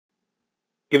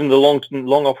given the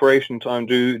long operation time,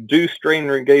 do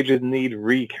strain gauges need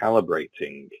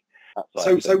recalibrating?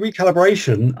 So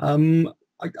recalibration,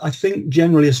 I think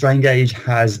generally a strain gauge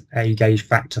has a gauge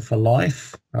factor for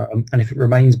life, and if it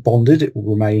remains bonded, it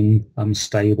will remain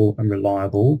stable and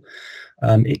reliable.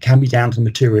 It can be down to the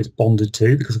material it's bonded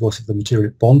to, because of course if the material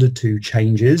it's bonded to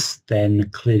changes, then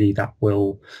clearly that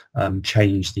will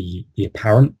change the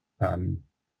apparent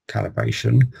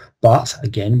calibration. But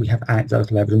again, we have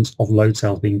anecdotal evidence of load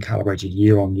cells being calibrated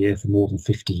year on year for more than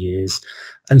 50 years,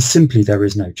 and simply there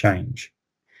is no change.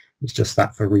 It's just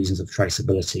that for reasons of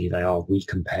traceability, they are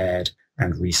recompared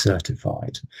and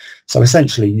recertified. So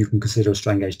essentially, you can consider a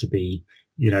strain gauge to be,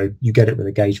 you get it with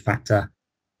a gauge factor.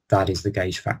 That is the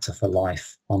gauge factor for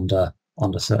life under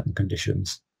certain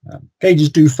conditions. Gauges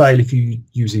do fail if you're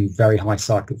using very high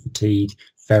cyclic fatigue,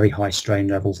 very high strain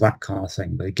levels, that kind of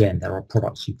thing. But again, there are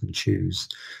products you can choose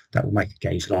that will make a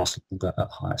gauge last longer at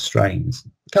higher strains.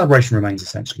 Calibration remains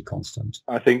essentially constant.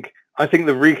 I think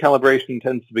the recalibration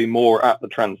tends to be more at the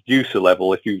transducer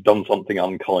level if you've done something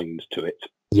unkind to it.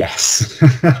 Yes.